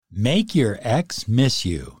Make your ex miss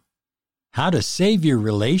you. How to save your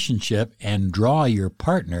relationship and draw your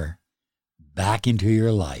partner back into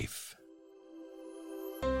your life.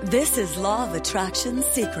 This is Law of Attraction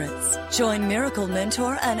Secrets. Join Miracle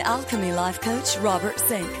Mentor and Alchemy Life Coach Robert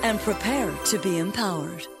Zink and prepare to be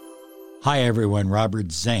empowered. Hi everyone,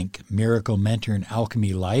 Robert Zink, Miracle Mentor and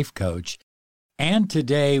Alchemy Life Coach. And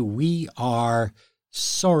today we are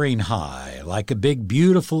soaring high like a big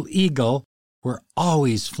beautiful eagle. We're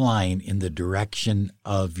always flying in the direction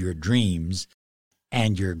of your dreams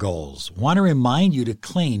and your goals. Want to remind you to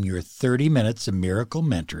claim your 30 minutes of miracle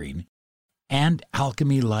mentoring and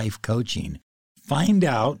alchemy life coaching. Find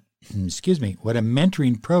out, what a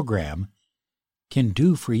mentoring program can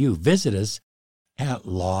do for you. Visit us at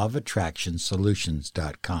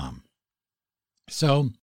lawofattractionsolutions.com. So,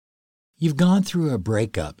 you've gone through a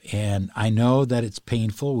breakup, and I know that it's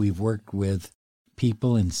painful. We've worked with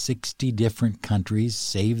people in 60 different countries,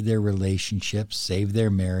 save their relationships, save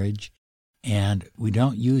their marriage, and we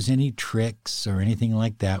don't use any tricks or anything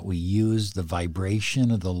like that. We use the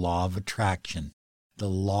vibration of the law of attraction, the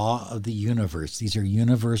law of the universe. These are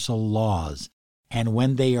universal laws, and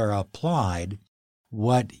when they are applied,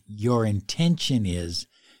 what your intention is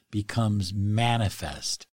becomes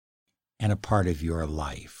manifest and a part of your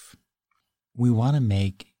life. We want to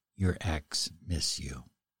make your ex miss you.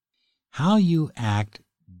 How you act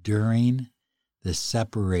during the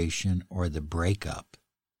separation or the breakup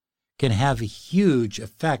can have a huge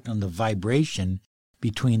effect on the vibration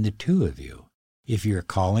between the two of you. If you're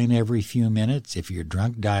calling every few minutes, if you're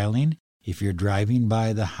drunk dialing, if you're driving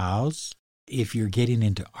by the house, if you're getting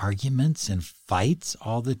into arguments and fights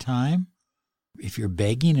all the time, if you're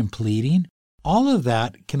begging and pleading, all of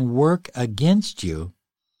that can work against you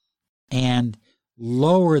and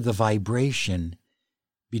lower the vibration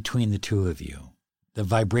between the two of you. The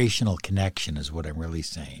vibrational connection is what I'm really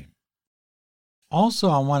saying. Also,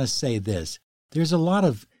 I want to say this. There's a lot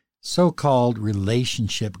of so-called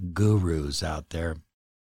relationship gurus out there,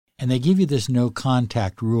 and they give you this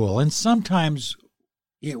no-contact rule, and sometimes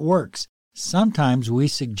it works. Sometimes we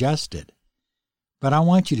suggest it. But I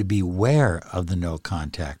want you to be aware of the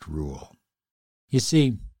no-contact rule. You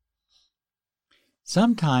see,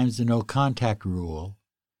 sometimes the no-contact rule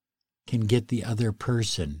can get the other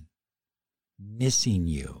person missing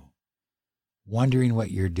you, wondering what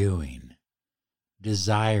you're doing,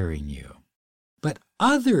 desiring you. But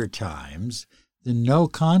other times, the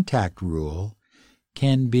no-contact rule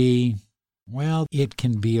can be, it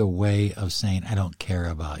can be a way of saying, I don't care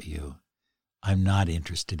about you. I'm not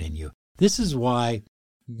interested in you. This is why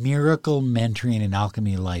miracle mentoring and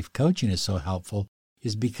alchemy life coaching is so helpful,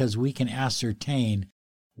 is because we can ascertain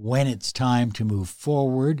when it's time to move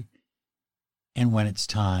forward and when it's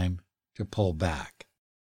time to pull back.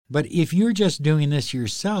 But if you're just doing this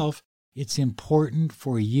yourself, it's important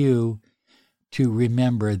for you to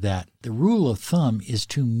remember that the rule of thumb is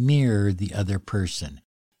to mirror the other person.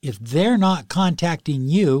 If they're not contacting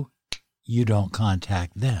you, you don't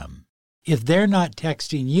contact them. If they're not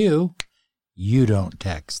texting you, you don't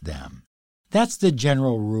text them. That's the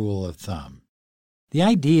general rule of thumb. The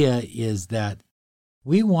idea is that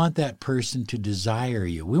we want that person to desire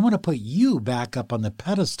you. We want to put you back up on the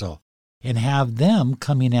pedestal and have them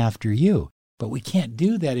coming after you. But we can't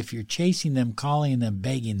do that if you're chasing them, calling them,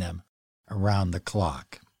 begging them around the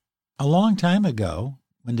clock. A long time ago,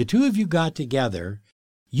 when the two of you got together,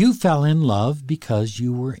 you fell in love because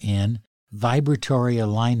you were in vibratory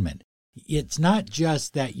alignment. It's not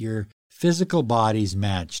just that your physical bodies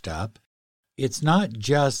matched up. It's not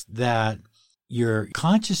just that your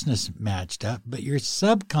consciousness matched up, but your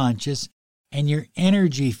subconscious and your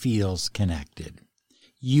energy fields connected.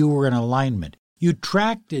 You were in alignment. You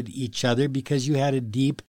attracted each other because you had a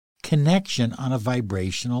deep connection on a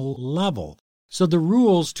vibrational level. So the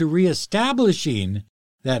rules to reestablishing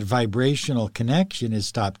that vibrational connection is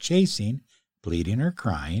stop chasing, pleading or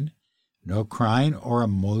crying, no crying or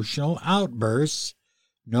emotional outbursts,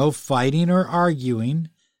 no fighting or arguing,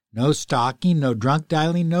 no stalking, no drunk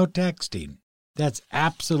dialing, no texting. That's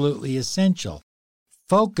absolutely essential.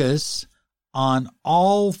 Focus on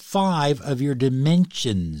all 5 of your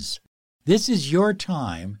dimensions. This is your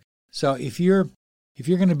time. So if you're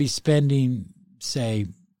going to be spending, say,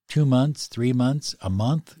 2 months, 3 months, a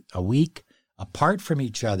month, a week apart from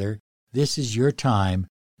each other, this is your time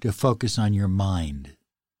to focus on your mind,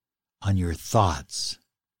 on your thoughts,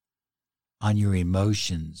 on your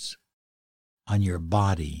emotions, on your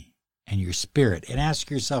body and your spirit, and ask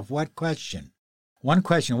yourself one question,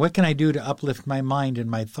 what can I do to uplift my mind and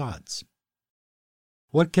my thoughts?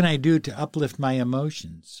 What can I do to uplift my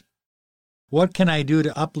emotions? What can I do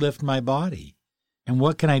to uplift my body? And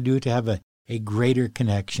what can I do to have a greater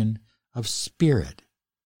connection of spirit?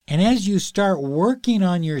 And as you start working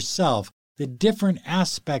on yourself, the different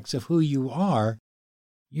aspects of who you are,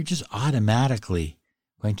 you're just automatically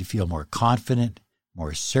going to feel more confident,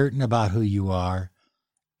 more certain about who you are,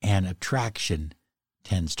 and attraction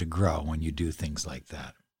tends to grow when you do things like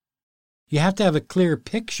that. You have to have a clear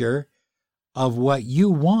picture of what you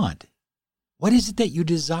want. What is it that you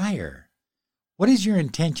desire? What is your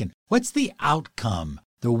intention? What's the outcome?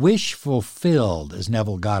 The wish fulfilled, as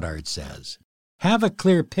Neville Goddard says. Have a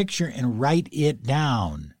clear picture and write it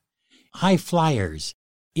down. High flyers,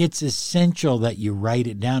 it's essential that you write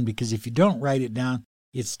it down, because if you don't write it down,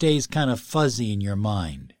 it stays kind of fuzzy in your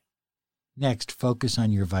mind. Next, focus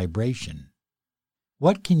on your vibration.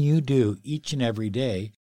 What can you do each and every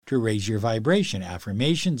day to raise your vibration?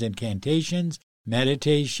 Affirmations, incantations,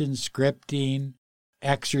 meditation, scripting,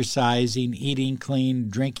 exercising, eating clean,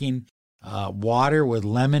 drinking water with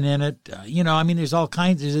lemon in it. There's all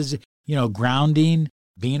kinds. There's, grounding,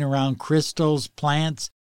 being around crystals, plants.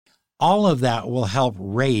 All of that will help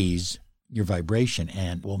raise your vibration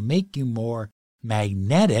and will make you more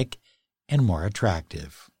magnetic and more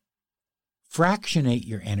attractive. Fractionate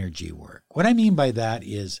your energy work. What I mean by that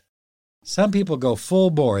is some people go full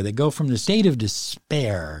bore. They go from the state of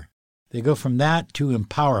despair. They go from that to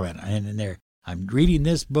empowerment. And I'm reading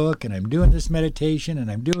this book, and I'm doing this meditation,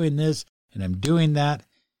 and I'm doing this, and I'm doing that.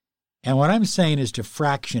 And what I'm saying is to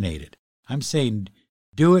fractionate it. I'm saying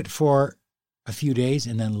do it for a few days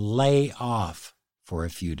and then lay off for a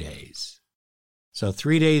few days. So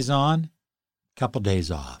 3 days on, couple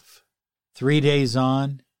days off. 3 days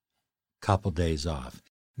on, couple days off.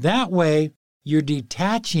 That way, you're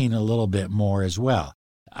detaching a little bit more as well.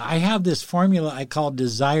 I have this formula I call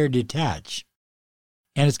desire detach.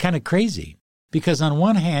 And it's kind of crazy because on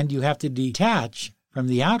one hand, you have to detach from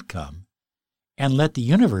the outcome and let the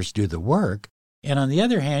universe do the work. And on the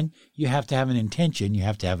other hand, you have to have an intention. You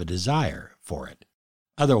have to have a desire for it.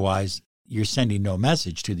 Otherwise, you're sending no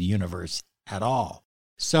message to the universe at all.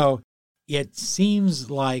 So it seems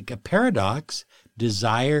like a paradox,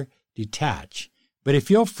 desire, detach. But if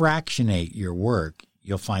you'll fractionate your work,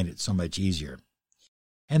 you'll find it so much easier.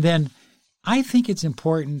 And then I think it's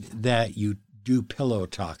important that you do pillow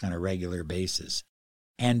talk on a regular basis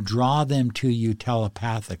and draw them to you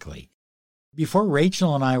telepathically. Before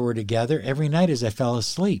Rachel and I were together, every night as I fell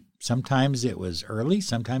asleep, sometimes it was early,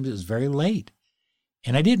 sometimes it was very late.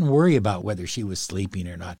 And I didn't worry about whether she was sleeping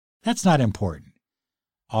or not. That's not important.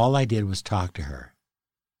 All I did was talk to her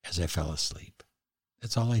as I fell asleep.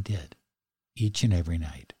 That's all I did, each and every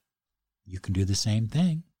night. You can do the same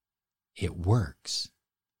thing. It works.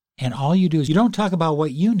 And all you do is you don't talk about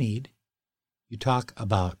what you need. You talk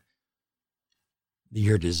about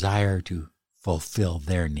your desire to fulfill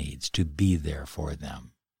their needs, to be there for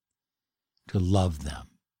them, to love them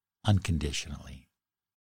unconditionally.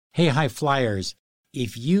 Hey, high flyers,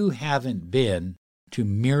 if you haven't been to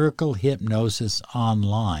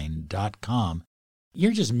miraclehypnosisonline.com,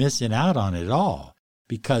 you're just missing out on it all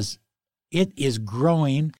because it is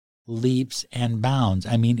growing leaps and bounds.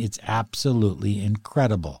 I mean, it's absolutely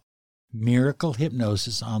incredible. Miracle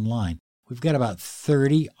Hypnosis Online. We've got about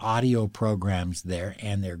 30 audio programs there,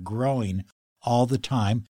 and they're growing all the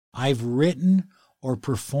time. I've written or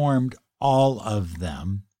performed all of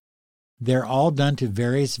them. They're all done to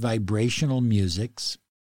various vibrational musics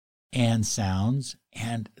and sounds,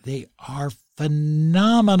 and they are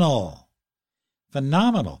phenomenal.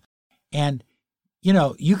 Phenomenal. And,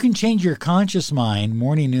 you can change your conscious mind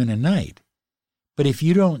morning, noon, and night. But if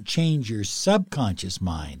you don't change your subconscious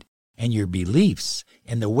mind and your beliefs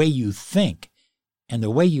and the way you think and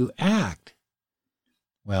the way you act,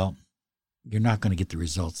 well, you're not going to get the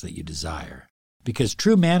results that you desire. Because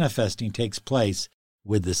true manifesting takes place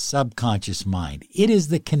with the subconscious mind. It is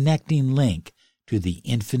the connecting link to the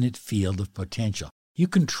infinite field of potential. You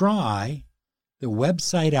can try the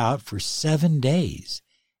website out for 7 days,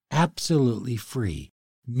 absolutely free.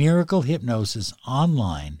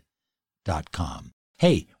 MiracleHypnosisOnline.com.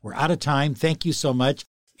 Hey, we're out of time. Thank you so much.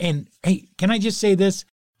 And hey, can I just say this?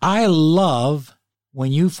 I love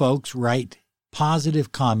when you folks write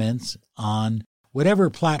positive comments on whatever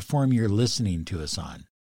platform you're listening to us on,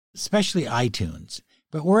 especially iTunes.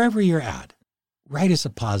 But wherever you're at, write us a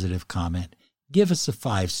positive comment. Give us a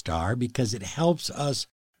 5-star because it helps us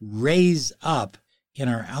raise up in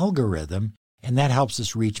our algorithm, and that helps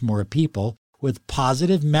us reach more people with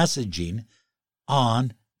positive messaging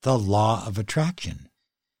on the law of attraction.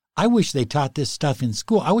 I wish they taught this stuff in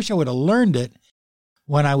school. I wish I would have learned it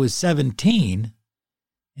when I was 17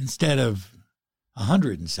 instead of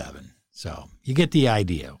 107. So you get the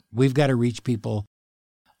idea. We've got to reach people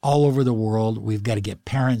all over the world. We've got to get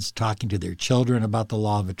parents talking to their children about the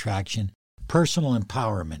law of attraction. Personal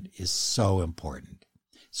empowerment is so important.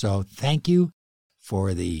 So thank you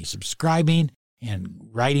for the subscribing and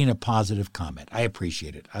writing a positive comment. I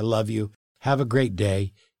appreciate it. I love you. Have a great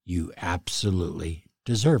day. You absolutely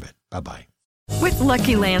deserve it. Bye-bye. With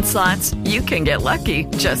Lucky Land Slots, you can get lucky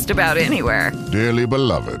just about anywhere. Dearly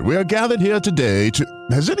beloved, we are gathered here today to...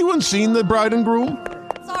 Has anyone seen the bride and groom?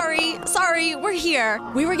 Sorry, we're here.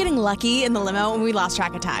 We were getting lucky in the limo and we lost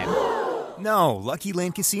track of time. No, Lucky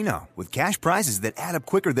Land Casino, with cash prizes that add up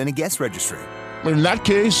quicker than a guest registry. In that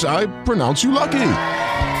case, I pronounce you lucky.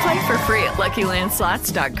 Play for free at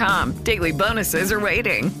LuckyLandSlots.com. Daily bonuses are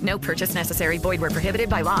waiting. No purchase necessary. Void where prohibited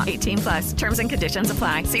by law. 18+. Terms and conditions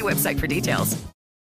apply. See website for details.